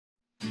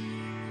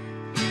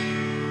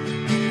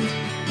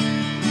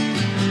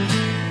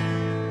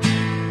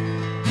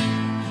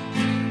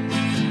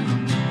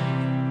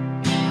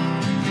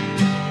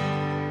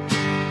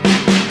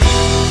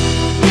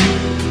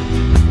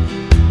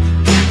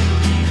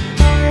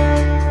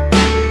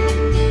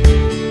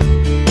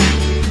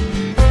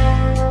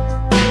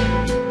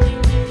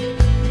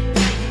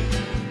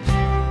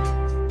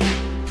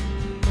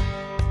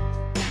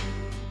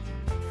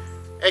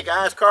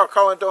Carl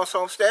calling Don's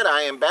Homestead.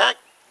 I am back.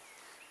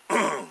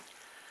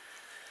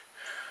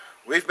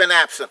 We've been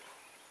absent,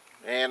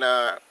 and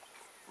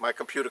my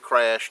computer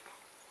crashed,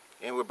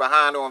 and we're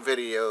behind on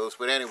videos.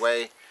 But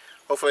anyway,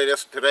 hopefully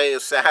today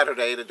is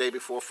Saturday, the day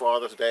before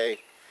Father's Day.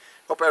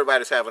 Hope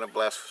everybody's having a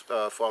blessed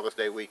Father's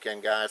Day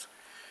weekend, guys.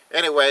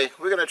 Anyway,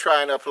 we're going to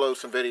try and upload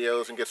some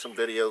videos and get some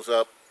videos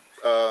up.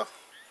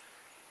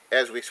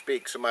 As we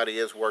speak, somebody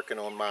is working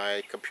on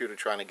my computer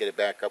trying to get it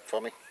back up for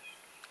me.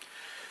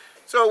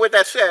 So with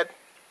that said,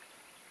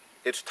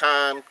 it's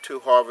time to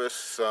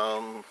harvest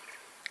some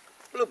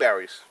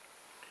blueberries.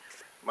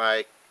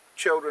 My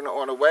children are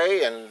on the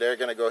way and they're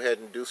going to go ahead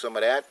and do some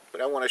of that. But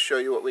I want to show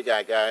you what we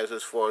got, guys,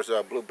 as far as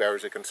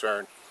blueberries are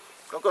concerned.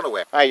 Don't go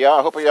nowhere. Hi, y'all.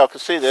 I hope y'all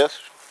can see this.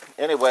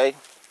 Anyway,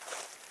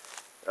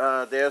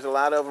 there's a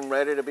lot of them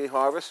ready to be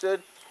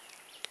harvested.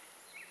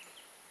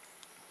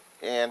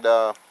 And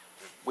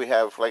we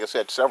have, like I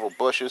said, several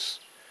bushes,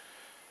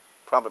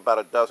 probably about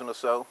a dozen or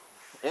so.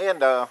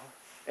 And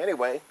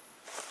anyway,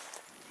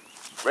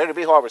 ready to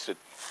be harvested.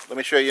 Let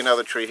me show you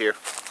another tree here.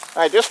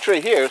 All right, this tree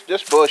here,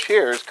 this bush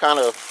here is kind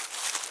of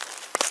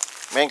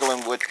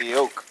mingling with the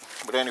oak.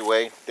 But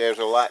anyway, there's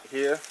a lot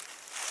here,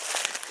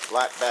 a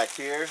lot back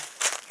here,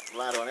 a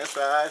lot on this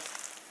side.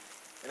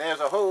 And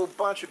there's a whole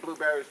bunch of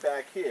blueberries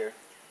back here.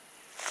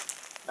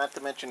 Not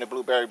to mention the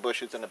blueberry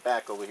bushes in the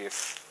back over here.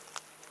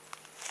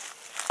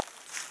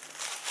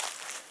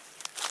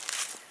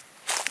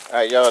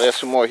 Alright, y'all, there's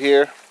some more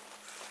here.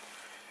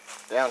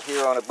 Down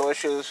here on the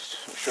bushes.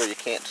 I'm sure you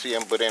can't see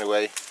them, but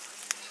anyway.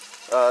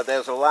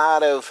 There's a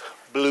lot of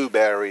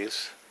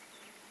blueberries.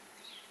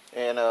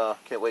 And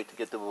can't wait to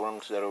get the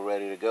ones that are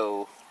ready to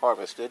go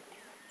harvested.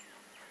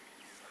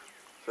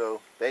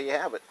 So, there you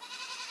have it.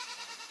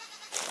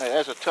 All right,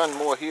 there's a ton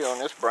more here on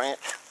this branch.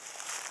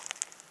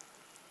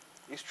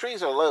 These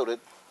trees are loaded.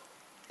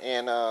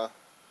 And I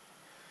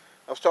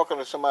was talking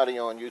to somebody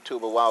on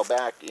YouTube a while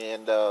back,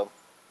 and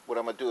what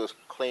I'm going to do is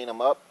clean them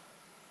up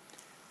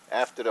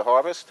after the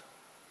harvest.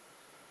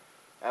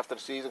 After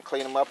the season,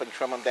 clean them up and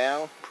trim them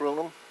down, prune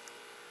them,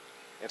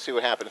 and see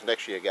what happens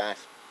next year,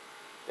 guys.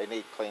 They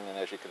need cleaning,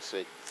 as you can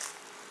see.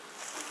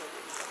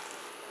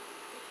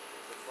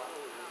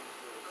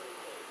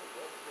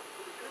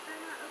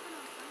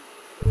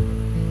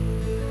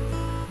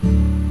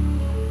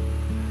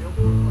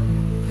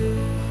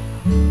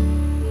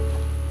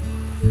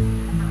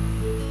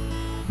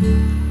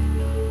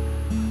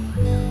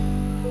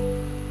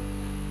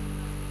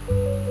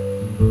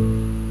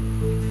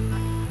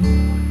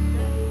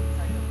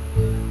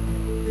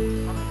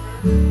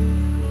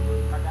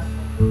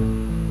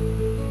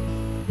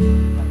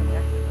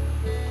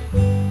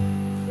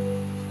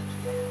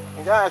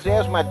 Guys,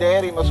 there's my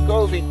daddy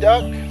Muscovy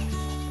duck.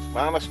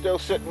 Mama's still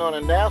sitting on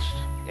a nest,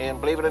 and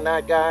believe it or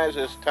not, guys,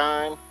 it's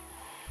time.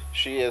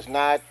 She is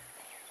not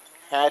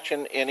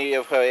hatching any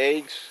of her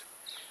eggs.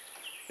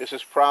 This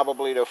is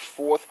probably the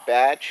 4th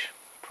batch,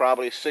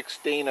 probably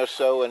 16 or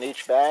so in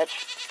each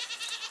batch,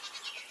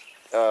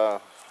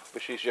 but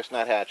she's just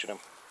not hatching them.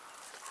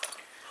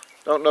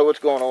 Don't know what's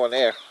going on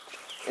there.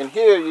 And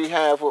here you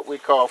have what we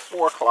call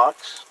 4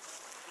 o'clocks.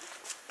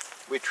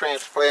 We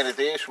transplanted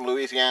these from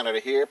Louisiana to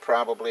here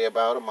probably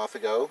about a month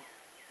ago,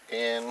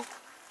 and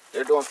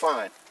they're doing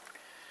fine.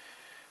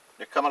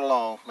 They're coming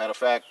along. Matter of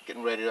fact,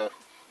 getting ready to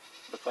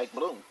look like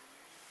bloom.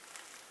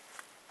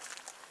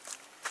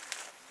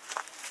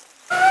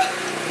 We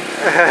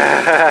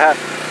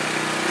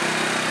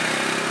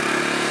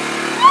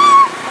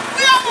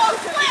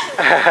almost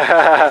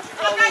went!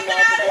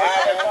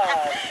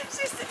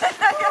 She said,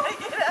 I gotta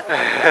get up.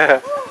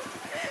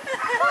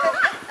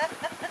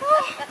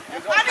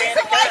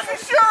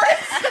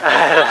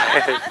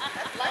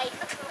 Like,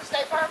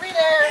 stay far me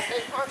there.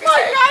 Stay far me there.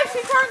 My God,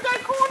 she turned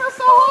that corner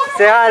so hard.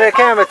 Say hi to the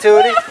camera,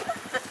 Tootie.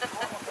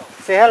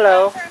 Say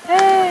hello.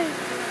 Hey.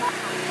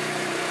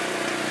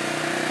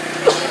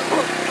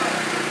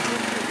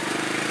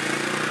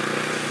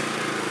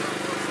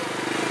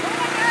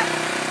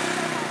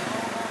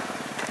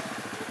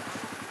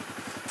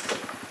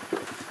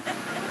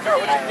 Girl,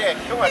 what you did?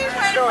 Come on,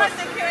 show us.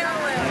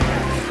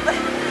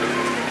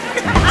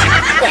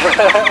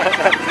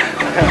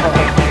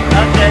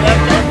 Okay, that's